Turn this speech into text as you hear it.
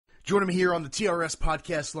Joining me here on the TRS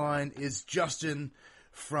podcast line is Justin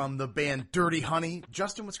from the band Dirty Honey.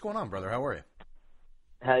 Justin, what's going on, brother? How are you?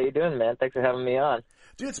 How you doing, man? Thanks for having me on.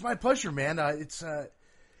 Dude, it's my pleasure, man. I bet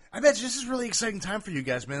this is a really exciting time for you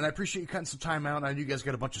guys, man. I appreciate you cutting some time out. I know you guys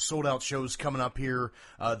got a bunch of sold-out shows coming up here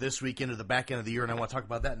this week into the back end of the year, and I want to talk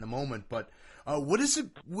about that in a moment. But what has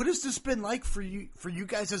this been like for you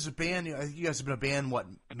guys as a band? I think you guys have been a band,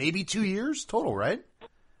 maybe 2 years total, right?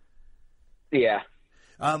 Yeah.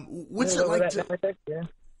 What's it like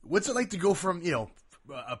to go from,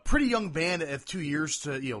 a pretty young band of 2 years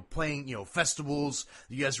to, playing, festivals?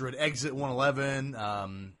 You guys were at Exit 111.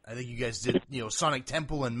 I think you guys did, Sonic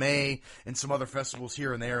Temple in May and some other festivals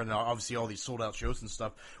here and there, and obviously all these sold out shows and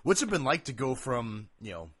stuff. What's it been like to go from,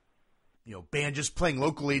 band just playing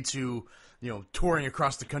locally to, touring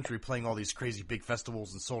across the country, playing all these crazy big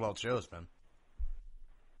festivals and sold out shows, man?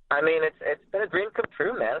 I mean, it's been a dream come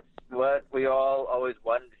true, man. It's what we all always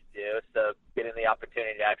wanted to do, so getting the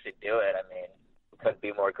opportunity to actually do it, I mean, we couldn't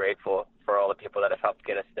be more grateful for all the people that have helped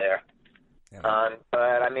get us there. Yeah,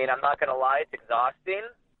 but, I mean, I'm not going to lie, it's exhausting.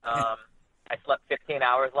 I slept 15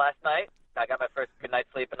 hours last night. I got my first good night's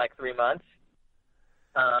sleep in like 3 months.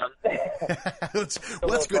 That's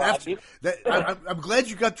good. I'm glad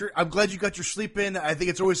you got your sleep in. I think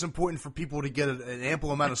it's always important for people to get an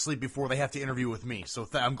ample amount of sleep before they have to interview with me. So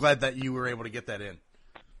I'm glad that you were able to get that in.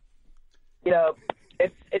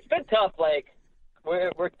 It's been tough. Like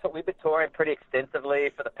we've been touring pretty extensively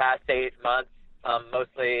for the past 8 months,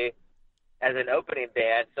 mostly as an opening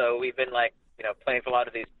band. So we've been playing for a lot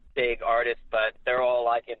of these big artists, but they're all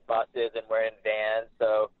like in buses and we're in vans.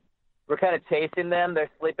 So we're kind of chasing them. They're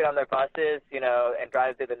sleeping on their buses, and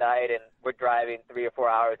driving through the night, and we're driving 3 or 4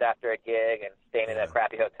 hours after a gig and staying in a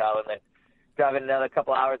crappy hotel and then driving another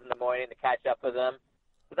couple hours in the morning to catch up with them.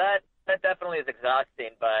 So that definitely is exhausting,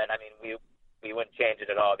 but, I mean, we wouldn't change it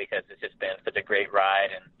at all because it's just been such a great ride,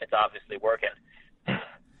 and it's obviously working.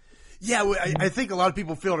 Yeah, I think a lot of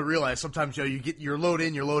people fail to realize sometimes, you get your load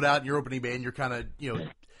in, your load out, and your opening band, you're kind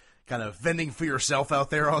of fending for yourself out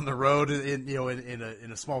there on the road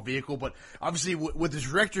in a small vehicle. But obviously with the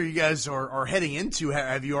trajectory you guys are heading into,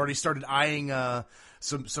 have you already started eyeing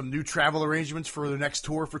some new travel arrangements for the next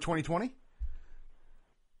tour for 2020?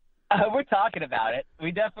 We're talking about it.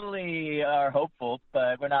 We definitely are hopeful,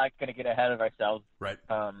 but we're not going to get ahead of ourselves. Right.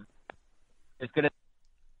 It's going to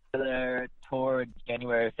be another tour in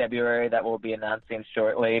January, February that we'll be announcing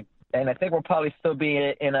shortly. And I think we'll probably still be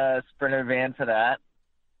in a Sprinter van for that.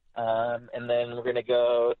 And then we're going to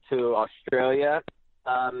go to Australia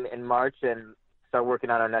in March and start working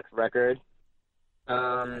on our next record.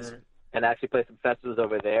 And actually play some festivals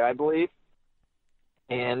over there, I believe.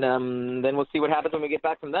 And then we'll see what happens when we get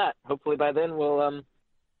back from that. Hopefully by then we'll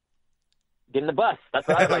get in the bus. That's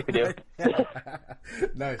what I'd like to do.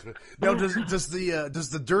 Nice. Now, does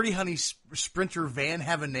the Dirty Honey Sprinter van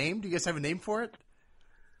have a name? Do you guys have a name for it?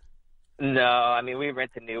 No, I mean, we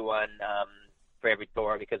rent a new one for every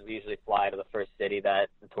tour because we usually fly to the first city that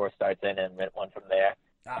the tour starts in and rent one from there.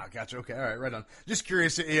 Ah, gotcha. Okay, all right, right on. Just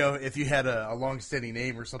curious, if you had a long-standing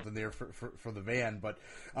name or something there for the van. But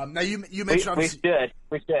now you mentioned we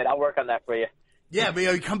should. I'll work on that for you. Yeah, but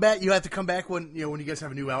you come back. You have to come back when you guys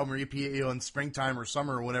have a new album or EP, in springtime or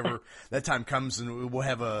summer or whenever that time comes, and we'll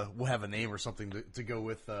have a name or something to go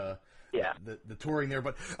with. The touring there.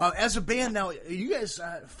 But as a band now, you guys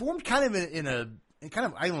formed kind of in a. And kind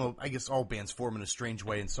of, I don't know, I guess all bands form in a strange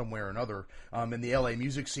way in some way or another in the LA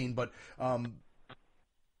music scene. But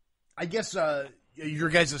I guess your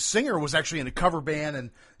guys' singer was actually in a cover band,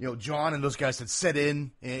 and John and those guys had set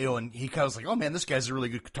in, and he kind of was like, oh man, this guy's a really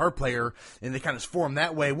good guitar player, and they kind of formed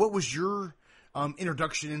that way. What was your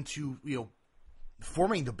introduction into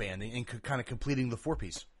forming the band and kind of completing the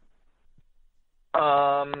 4-piece?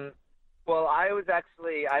 Well,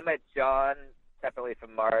 I met John separately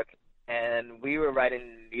from Mark. And we were writing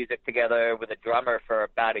music together with a drummer for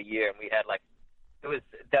about a year, and we had it was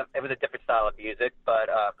a different style of music, but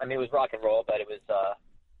I mean it was rock and roll, but it was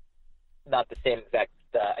not the same exact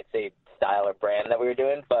I'd say style or brand that we were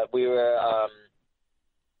doing. But we were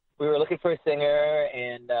looking for a singer,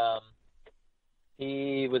 and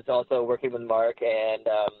he was also working with Mark, and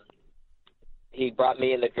he brought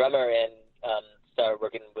me and the drummer and started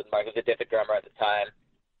working with Mark. He was a different drummer at the time.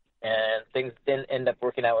 And things didn't end up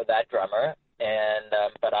working out with that drummer, and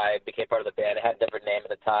but I became part of the band. It had a different name at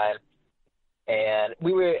the time, and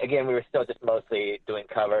we were still just mostly doing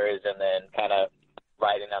covers and then kind of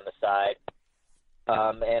writing on the side.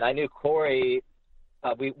 And I knew Corey.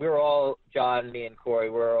 We were all, John, me, and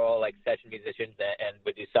Corey. We were all like session musicians and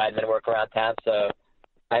would do sideman work around town. So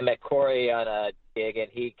I met Corey on a gig,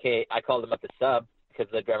 and I called him up to sub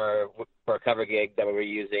because the drummer for a cover gig that we were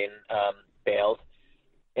using bailed.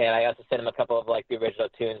 And I also sent him a couple of like the original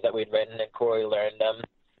tunes that we'd written, and Corey learned them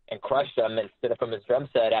and crushed them and stood up from his drum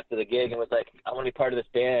set after the gig and was like, I want to be part of this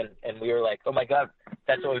band. And we were like, oh my God,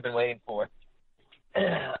 that's what we've been waiting for.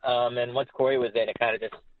 And once Corey was in, it kind of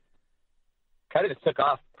just took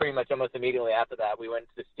off pretty much almost immediately after that. We went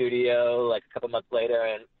to the studio like a couple months later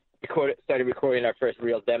and started recording our first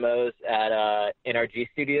real demos at NRG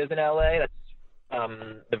Studios in LA. That's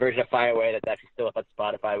the version of Fire Away that's actually still up on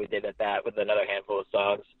Spotify. We did that with another handful of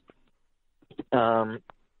songs.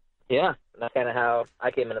 Yeah, that's kind of how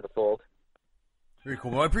I came into the fold. Very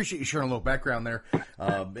cool. Well, I appreciate you sharing a little background there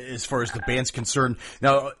as far as the band's concerned.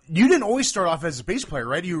 Now, you didn't always start off as a bass player,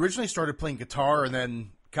 right? You originally started playing guitar and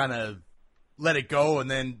then kind of let it go and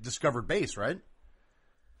then discovered bass, right?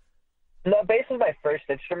 No, bass was my first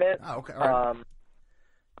instrument. Oh, okay. All right.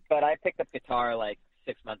 But I picked up guitar like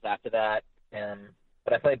 6 months after that.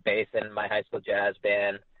 But I played bass in my high school jazz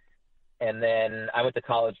band. And then I went to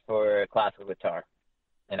college for classical guitar.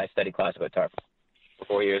 And I studied classical guitar for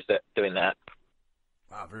 4 years doing that.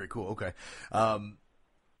 Wow, very cool. Okay.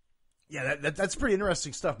 Yeah, that's pretty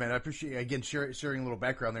interesting stuff, man. I appreciate, again, sharing a little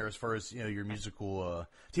background there as far as, your musical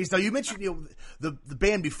taste. Now, you mentioned, the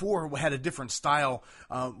band before had a different style.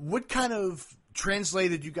 What kind of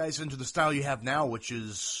translated you guys into the style you have now, which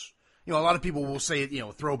is, a lot of people will say,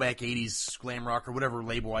 throwback 80s glam rock or whatever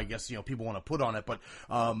label, I guess, people want to put on it. But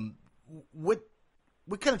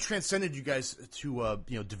what kind of transcended you guys to,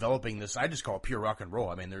 developing this? I just call it pure rock and roll.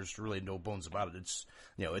 I mean, there's really no bones about it. It's,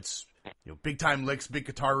 it's big time licks, big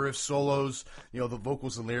guitar riffs, solos. The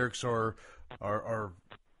vocals and lyrics are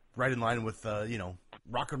right in line with,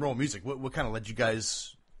 rock and roll music. What kind of led you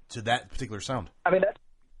guys to that particular sound? I mean,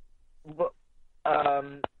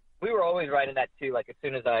 we were always writing that too. Like as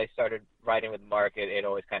soon as I started writing with Mark, it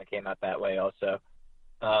always kind of came out that way also.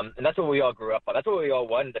 And that's what we all grew up on. That's what we all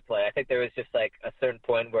wanted to play. I think there was just like a certain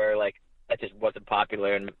point where like that just wasn't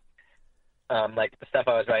popular. And like the stuff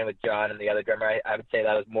I was writing with John and the other drummer, I would say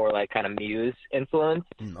that was more like kind of Muse influence.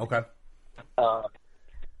 Okay.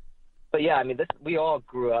 But yeah, I mean, we all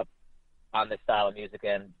grew up on this style of music,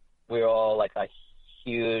 and we were all like a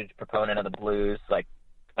huge proponent of the blues. Like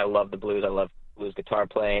I love the blues. I love blues guitar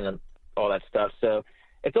playing and all that stuff. So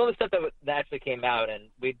it's all the stuff that actually came out, and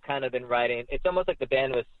we'd kind of been writing. It's almost like the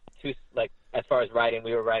band was two, like as far as writing,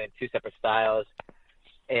 we were writing two separate styles.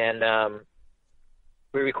 And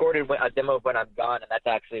we recorded a demo of When I'm Gone, and that's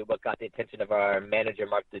actually what got the attention of our manager,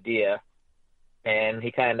 Mark Didia. And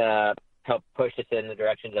he kind of helped push us in the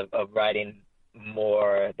directions of writing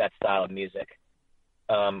more that style of music,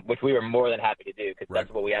 which we were more than happy to do because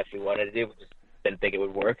that's what we actually wanted to do. We just didn't think it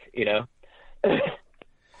would work, Yeah,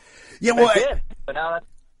 well, but now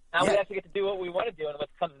we actually get to do what we want to do and what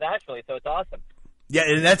comes naturally, so it's awesome. Yeah,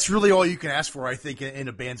 and that's really all you can ask for, I think, in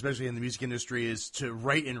a band, especially in the music industry, is to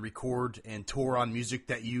write and record and tour on music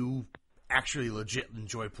that you actually legit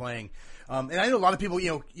enjoy playing. And I know a lot of people,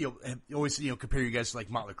 always, compare you guys to like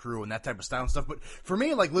Motley Crue and that type of style and stuff. But for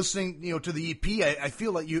me, like listening, to the EP, I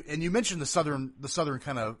feel like you mentioned the southern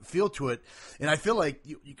kind of feel to it, and I feel like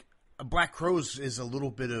Black Crowes is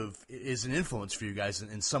is an influence for you guys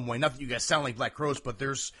in some way. Not that you guys sound like Black Crowes, but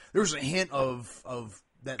there's a hint of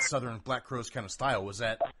that southern Black Crowes kind of style. Was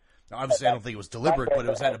that, obviously I don't think it was deliberate, but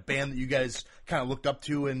was that a band that you guys kind of looked up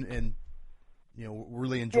to and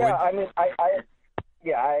really enjoyed? Yeah, I mean,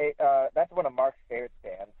 that's one of Mark's favorite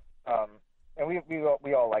bands. And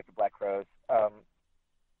we all like the Black Crowes.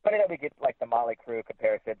 Funny that we get like the Motley Crue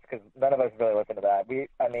comparisons because none of us really listen to that. We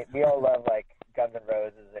all love like Guns N'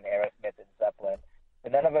 Roses and Aerosmith and Zeppelin,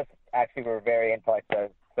 but none of us actually were very into like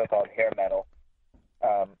the so-called hair metal.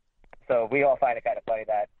 So we all find it kind of funny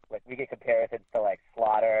that like we get comparisons to like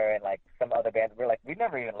Slaughter and like some other bands. We're like, we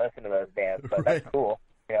never even listened to those bands, but that's cool.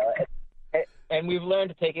 And we've learned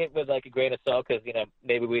to take it with like a grain of salt because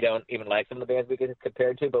maybe we don't even like some of the bands we get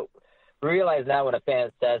compared to, but we realize now when a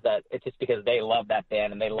fan says that it's just because they love that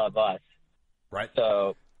band and they love us. Right.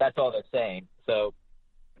 So that's all they're saying. So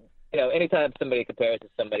anytime somebody compares to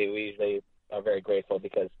somebody, we usually are very grateful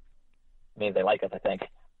because it means they like us, I think.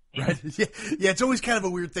 Right. Yeah. It's always kind of a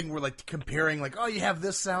weird thing. We're like comparing, like, oh, you have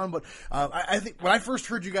this sound, but I think when I first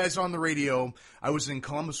heard you guys on the radio, I was in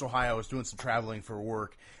Columbus, Ohio. I was doing some traveling for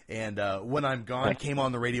work, and When I'm Gone came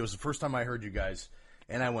on the radio. It was the first time I heard you guys,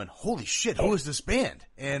 and I went, "Holy shit, who is this band?"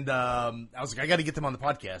 And I was like, "I got to get them on the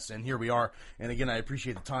podcast," and here we are. And again, I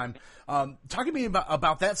appreciate the time. Talk to me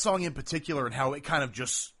about that song in particular and how it kind of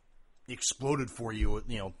just exploded for you,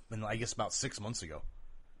 in I guess about 6 months ago.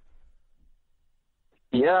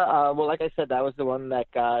 Yeah, well, like I said, that was the one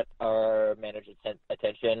that got our manager's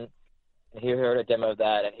attention. and he heard a demo of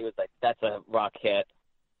that, and he was like, "That's a rock hit."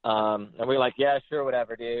 And we were like, "Yeah, sure,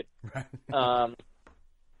 whatever, dude." But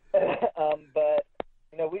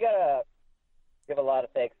we gotta give a lot of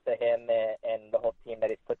thanks to him and the whole team that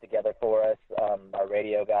he's put together for us, our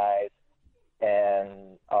radio guys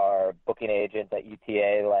and our booking agents at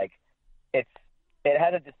UTA. Like, it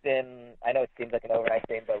hasn't just been, I know it seems like an overnight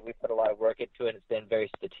thing, but we put a lot of work into it. It's been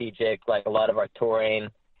very strategic. Like, a lot of our touring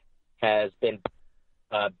has been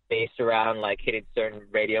based around, like, hitting certain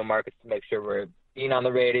radio markets to make sure we're being on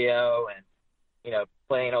the radio and,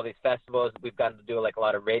 playing all these festivals. We've gotten to do, like, a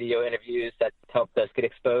lot of radio interviews that's helped us get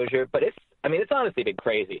exposure. But it's honestly been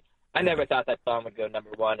crazy. I never thought that song would go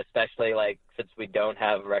number one, especially, like, since we don't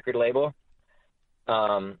have a record label.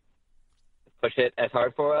 Push it as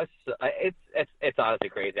hard for us. It's honestly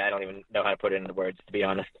crazy. I don't even know how to put it into words, to be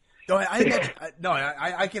honest. No,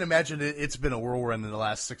 I can imagine it's been a whirlwind in the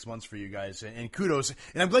last 6 months for you guys, and kudos.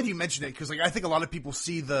 And I'm glad you mentioned it because, like, I think a lot of people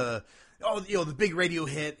see the big radio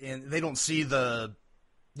hit, and they don't see the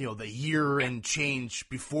year and change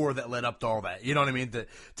before that led up to all that. You know what I mean?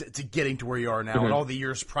 To getting to where you are now, mm-hmm. and all the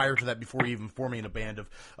years prior to that before you even forming a band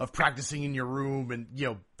of practicing in your room and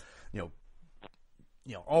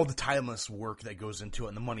all the timeless work that goes into it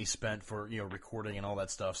and the money spent for, recording and all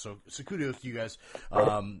that stuff. So kudos to you guys,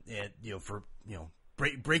 and, for,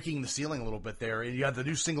 breaking the ceiling a little bit there. And you have the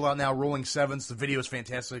new single out now, Rolling Sevens. The video is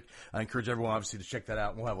fantastic. I encourage everyone, obviously, to check that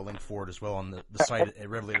out. We'll have a link for it as well on the site at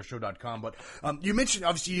revelatorshow.com. But you mentioned,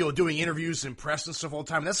 obviously, doing interviews and press and stuff all the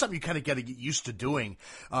time. And that's something you kind of got to get used to doing.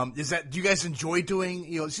 Do you guys enjoy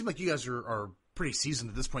doing, it seems like you guys are pretty seasoned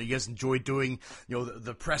at this point. You guys enjoy doing,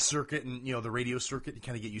 the press circuit and, the radio circuit. You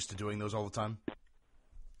kind of get used to doing those all the time.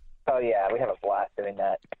 Oh yeah, we have a blast doing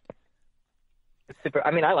that. It's super.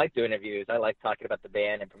 I mean, I like doing interviews. I like talking about the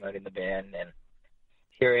band and promoting the band and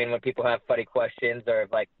hearing when people have funny questions or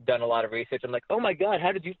have, like, done a lot of research. I'm like, oh my God,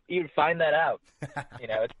 how did you even find that out?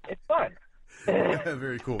 It's fun.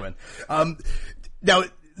 Very cool, man. Now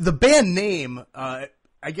the band name, I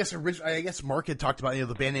guess Mark had talked about,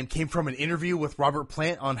 the band name came from an interview with Robert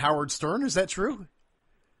Plant on Howard Stern. Is that true?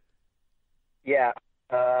 Yeah.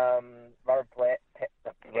 Robert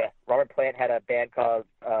Plant had a band called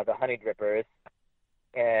the Honey Drippers,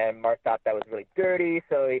 and Mark thought that was really dirty,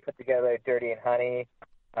 so he put together Dirty and Honey.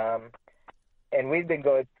 And we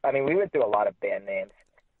went through a lot of band names,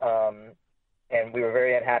 and we were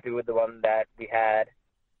very unhappy with the one that we had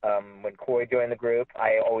when Corey joined the group.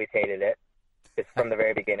 I always hated it. Just from the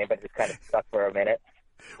very beginning, but it just kind of stuck for a minute.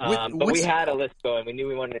 But we had a list going. We knew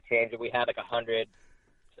we wanted to change it. We had like 100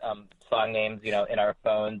 song names, in our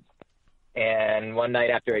phones. And one night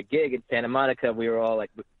after a gig in Santa Monica, we were all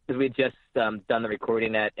like, because we had just done the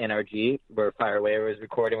recording at NRG where Fireway was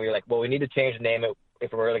recording. We were like, well, we need to change the name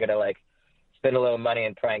if we're really going to, like, spend a little money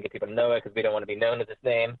and try and get people to know it because we don't want to be known as this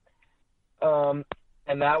name. And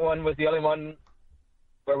that one was the only one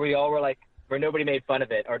where we all were like, where nobody made fun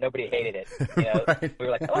of it or nobody hated it. Right. We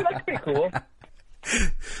were like, oh, that's pretty cool.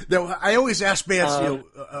 Now, I always ask bands,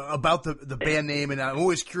 about the band name, and I'm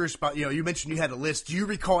always curious about, you mentioned you had a list. Do you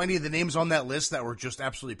recall any of the names on that list that were just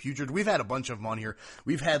absolutely putrid? We've had a bunch of them on here.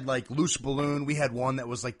 We've had, like, Loose Balloon. We had one that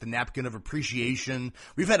was, like, the Napkin of Appreciation.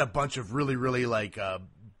 We've had a bunch of really, really, like,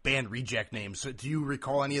 band reject names. So do you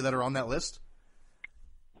recall any that are on that list?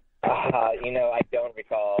 I don't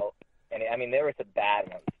recall any. I mean, there were some bad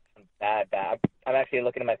ones. Bad. I'm actually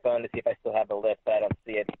looking at my phone to see if I still have the list, but I don't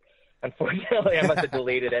see it. Unfortunately, I must have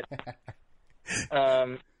deleted it.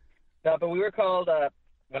 No, but we were called,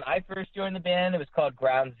 when I first joined the band, it was called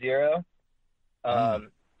Ground Zero. And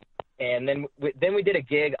then we did a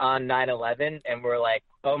gig on 9/11, and we're like,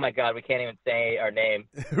 oh my God, we can't even say our name.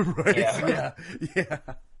 Right, yeah.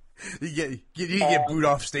 You get booed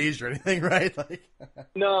off stage or anything, right? Like,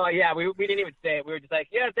 no, yeah, we didn't even say it. We were just like,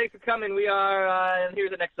 yeah, thanks for coming. We are, here's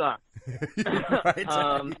the next song.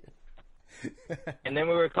 Right. And then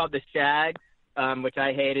we were called the Shags, which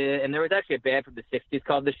I hated. And there was actually a band from the 60s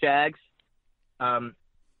called the Shags, and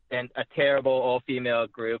a terrible all-female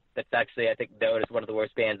group that's actually, I think, known as one of the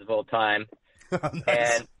worst bands of all time.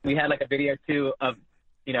 Nice. And we had, like, a video, too, of,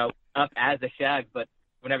 up as the Shags, but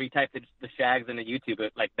whenever you typed the Shags into YouTube,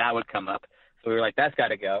 that would come up. So we were like, that's got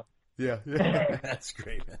to go. Yeah. That's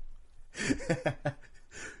great, man.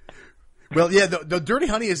 Well, yeah, the Dirty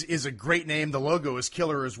Honey is a great name. The logo is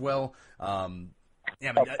killer as well.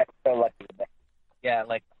 Yeah,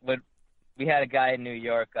 like, when we had a guy in New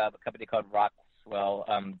York, a company called Rockwell,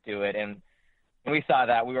 do it, and we saw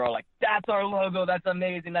that. We were all like, that's our logo. That's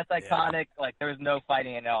amazing. That's iconic. Yeah. Like, there was no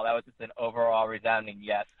fighting at all. That was just an overall resounding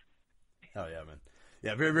yes. Hell yeah, man.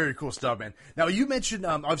 Yeah, very, very cool stuff, man. Now, you mentioned,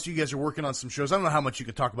 obviously, you guys are working on some shows. I don't know how much you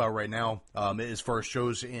could talk about right now as far as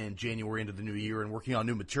shows in January into the new year and working on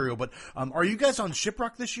new material, but are you guys on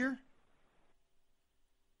Shiprock this year?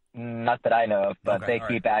 Not that I know of, but they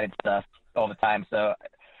keep adding stuff all the time, so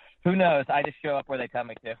who knows? I just show up where they tell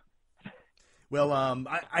me to. Well,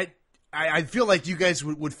 I feel like you guys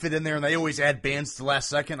would fit in there, and they always add bands to the last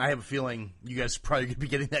second. I have a feeling you guys are probably going to be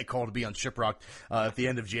getting that call to be on Shiprock at the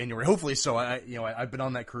end of January. Hopefully so. I've been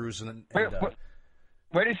on that cruise.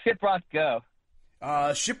 Where does Shiprock go?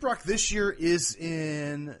 Shiprock this year is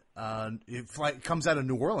in it comes out of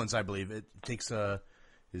New Orleans, I believe. It takes I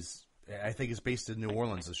think it's based in New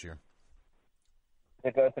Orleans this year. Does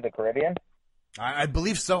it go to the Caribbean? I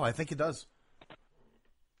believe so. I think it does.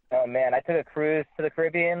 Oh, man, I took a cruise to the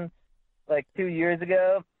Caribbean like 2 years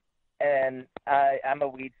ago, and I'm a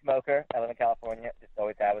weed smoker. I live in California. Just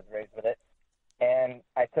always have. I was raised with it. And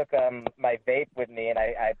I took my vape with me, and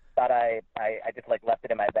I thought I just, like, left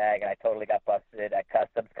it in my bag, and I totally got busted at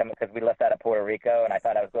customs because we left out of Puerto Rico, and I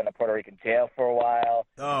thought I was going to Puerto Rican jail for a while.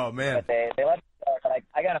 Oh, man. But they let me go. Like,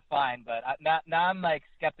 I got a fine, but now I'm, like,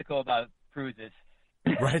 skeptical about cruises.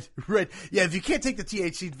 Right. Yeah, if you can't take the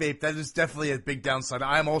THC vape, that is definitely a big downside.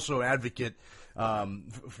 I'm also an advocate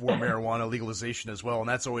for marijuana legalization as well, and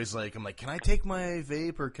that's always like, I'm like, can I take my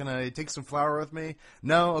vape or can I take some flour with me?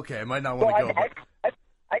 No? Okay, I might not want to go.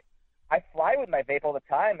 I fly with my vape all the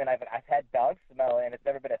time, and I've had dogs smell it, and it's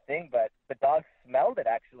never been a thing, but the dogs smelled it,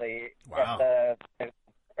 actually. Wow.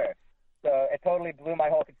 So it totally blew my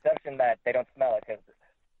whole conception that they don't smell it, because it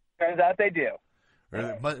turns out they do.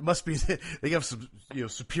 It must be they have some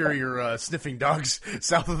superior sniffing dogs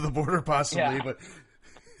south of the border, possibly. Yeah. But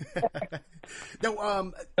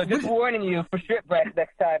no, so just warning you for shipwreck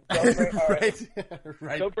next time.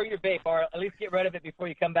 Don't bring your vape, or at least get rid of it before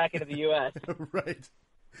you come back into the U.S. Right.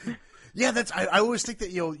 Yeah, that's. I always think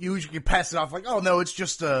that you usually pass it off like, oh no, it's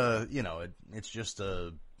just it's just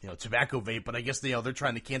a tobacco vape. But I guess they're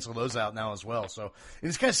trying to cancel those out now as well. So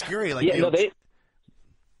it's kind of scary. Like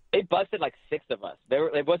They busted like 6 of us.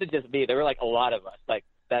 It wasn't just me. There were like a lot of us, like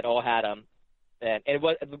that all had them, and it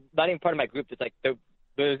was not even part of my group. Just like there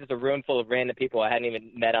was just a room full of random people I hadn't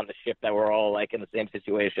even met on the ship that were all like in the same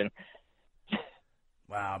situation.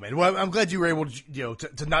 Wow, man. Well, I'm glad you were able to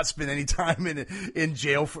to not spend any time in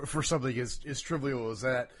jail for something as trivial as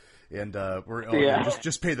that. And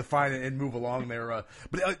just pay the fine and move along there.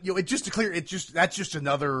 But just to clear, that's just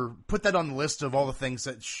another. Put that on the list of all the things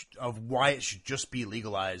of why it should just be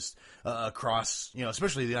legalized across,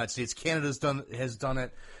 especially the United States. Canada has done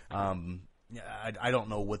it. I don't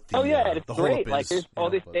know what the it's the great. Like there's all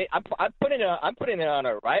these states. I'm putting it on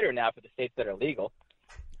a rider now for the states that are legal.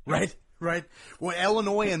 Right. Well,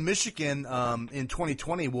 Illinois and Michigan in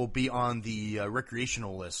 2020 will be on the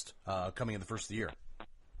recreational list coming in the first of the year.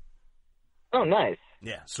 Oh, nice.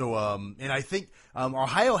 Yeah. So, and I think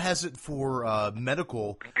Ohio has it for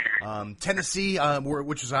medical. Tennessee,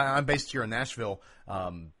 which is I'm based here in Nashville.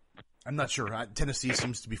 I'm not sure. Tennessee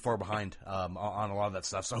seems to be far behind on a lot of that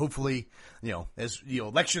stuff. So hopefully, as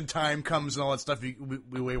election time comes and all that stuff, we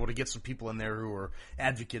were able to get some people in there who are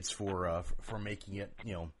advocates for making it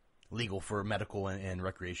legal for medical and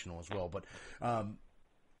recreational as well. But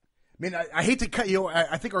man, I hate to cut you.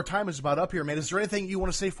 I think our time is about up here, man. Is there anything you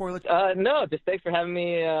want to say for? No, just thanks for having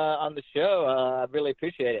me on the show. I really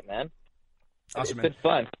appreciate it, man. Awesome, It's been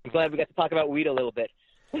fun. I'm glad we got to talk about weed a little bit.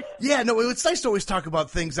 Yeah, no, it's nice to always talk about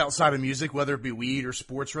things outside of music, whether it be weed or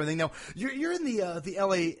sports or anything. Now, you're in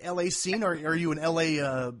the LA scene. Are you an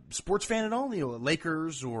LA sports fan at all?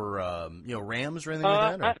 Lakers or Rams or anything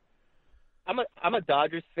like that? I'm a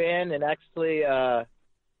Dodgers fan, and actually,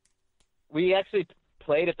 we actually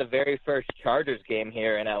played at the very first Chargers game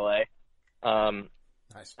here in LA,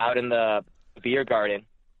 nice. Out in the beer garden.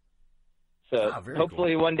 So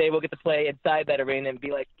hopefully one day we'll get to play inside that arena and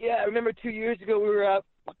be like, yeah, I remember 2 years ago we were out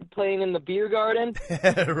playing in the beer garden.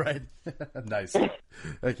 Right. Nice.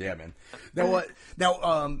 Okay, yeah, man. Now,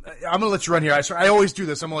 I'm going to let you run here. I always do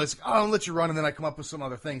this. I'm always like, I'll let you run, and then I come up with some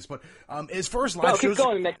other things. But as far as live shows... keep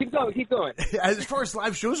going, man. Keep going. As far as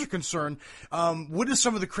live shows are concerned, what are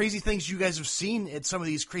some of the crazy things you guys have seen at some of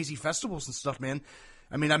these crazy festivals and stuff, man?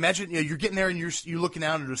 I mean, I imagine you're getting there and you're looking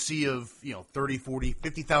out at a sea of 30, 40,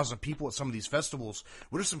 50,000 people at some of these festivals.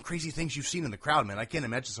 What are some crazy things you've seen in the crowd, man? I can't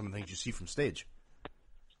imagine some of the things you see from stage.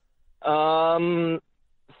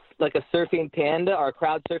 Like a surfing panda, our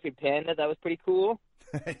crowd surfing panda. That was pretty cool.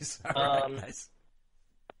 Nice. All right, nice.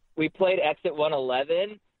 We played Exit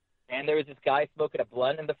 111, and there was this guy smoking a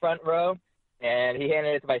blunt in the front row. And he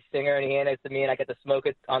handed it to my singer, and he handed it to me, and I got to smoke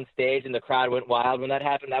it on stage, and the crowd went wild when that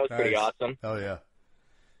happened. That was pretty awesome. Oh, yeah.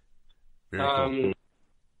 Very cool.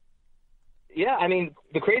 Yeah, I mean,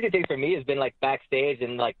 the crazy thing for me has been like backstage,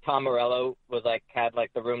 and like Tom Morello was like had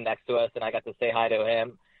like the room next to us, and I got to say hi to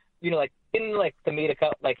him. You know, like in like to meet a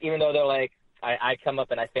couple, like even though they're like I come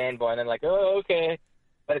up and I fanboy, and they're like, oh, okay,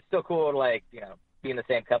 but it's still cool to like be in the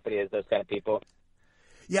same company as those kind of people.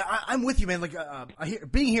 Yeah, I'm with you, man. Like,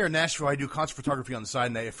 being here in Nashville, I do concert photography on the side,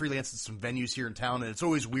 and I freelance at some venues here in town, and it's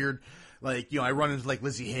always weird. Like, I run into like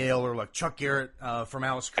Lizzie Hale or like Chuck Garrett from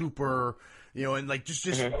Alice Cooper, and like just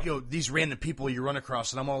these random people you run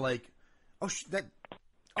across, and I'm all like,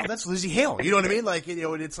 that's Lizzie Hale. You know what I mean? Like,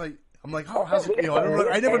 and it's like I'm like, oh, how's it?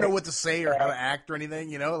 I never know what to say or how to act or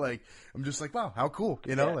anything. Like I'm just like, wow, how cool.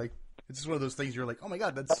 Like it's just one of those things. You're like, oh my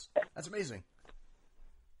god, that's amazing.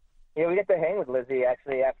 Yeah, we got to hang with Lizzie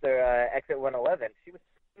actually after Exit 111. She was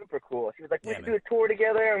super cool. She was like, we should do a tour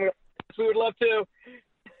together, and we would love to.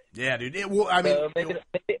 Yeah, dude.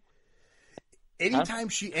 Anytime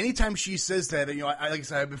she says that, like I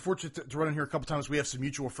said, I've been fortunate to run in here a couple times. We have some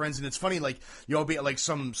mutual friends, and it's funny, like, I'll be at like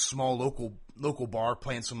some small local bar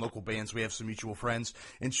playing some local bands. We have some mutual friends,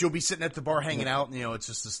 and she'll be sitting at the bar hanging out, and, it's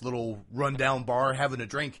just this little rundown bar having a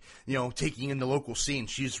drink, taking in the local scene.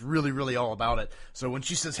 She's really, really all about it. So when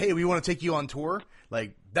she says, hey, we want to take you on tour,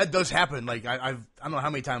 like, that does happen. Like, I don't know how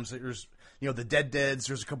many times there's, the Dead Deads,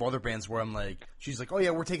 there's a couple other bands where I'm like, she's like, oh yeah,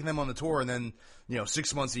 we're taking them on the tour, and then,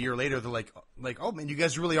 6 months, a year later, they're like, oh man, you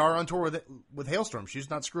guys really are on tour with Hailstorm. She's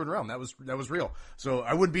not screwing around. That was real. So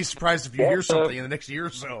I wouldn't be surprised if you hear something in the next year or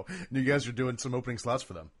so, and you guys are doing some opening slots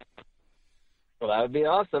for them. Well, that would be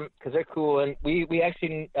awesome, because they're cool, and we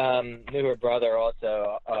actually knew her brother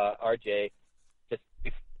also, RJ, just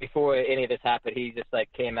before any of this happened. He just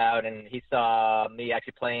like came out, and he saw me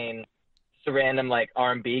actually playing a random like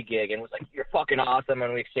R&B gig, and was like, you're fucking awesome,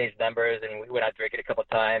 and we exchanged numbers, and we went out drinking a couple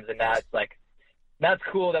times, and now it's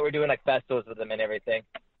cool that we're doing like festivals with them and everything.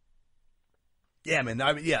 Yeah, man.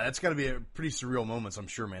 That's got to be a pretty surreal moments, I'm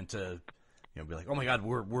sure, man, to be like, oh my god,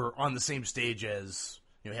 we're on the same stage as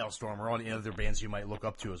Hailstorm, or on other bands you might look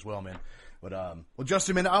up to as well, man. But well,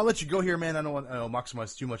 Justin, man, I'll let you go here, man. I don't want to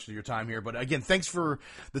maximize too much of your time here, but again, thanks for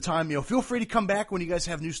the time. Feel free to come back when you guys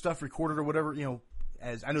have new stuff recorded or whatever.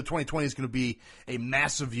 As I know 2020 is going to be a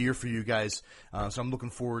massive year for you guys. So I'm looking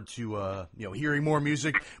forward to, hearing more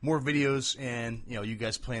music, more videos, and, you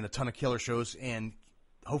guys playing a ton of killer shows. And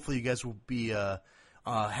hopefully you guys will be, have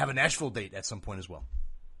a Nashville date at some point as well.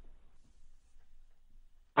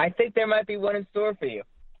 I think there might be one in store for you.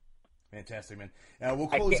 Fantastic, man. We'll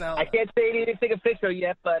close out. I can't say anything official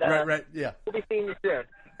yet, but right, yeah. We'll be seeing you soon.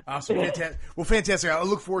 Awesome. Fantastic. Well, fantastic. I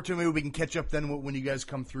look forward to it. Maybe we can catch up then when you guys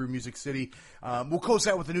come through Music City. We'll close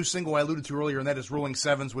out with the new single I alluded to earlier, and that is Rolling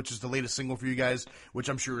Sevens, which is the latest single for you guys, which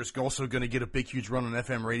I'm sure is also going to get a big, huge run on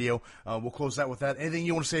FM radio. We'll close out with that. Anything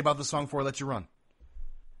you want to say about the song before I let you run?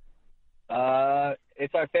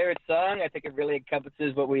 It's our favorite song. I think it really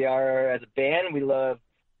encompasses what we are as a band. We love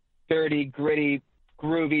dirty, gritty,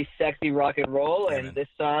 groovy, sexy rock and roll, and this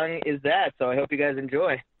song is that. So I hope you guys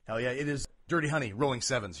enjoy. Hell yeah, it is Dirty Honey, Rolling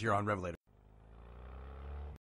Sevens here on Revelator.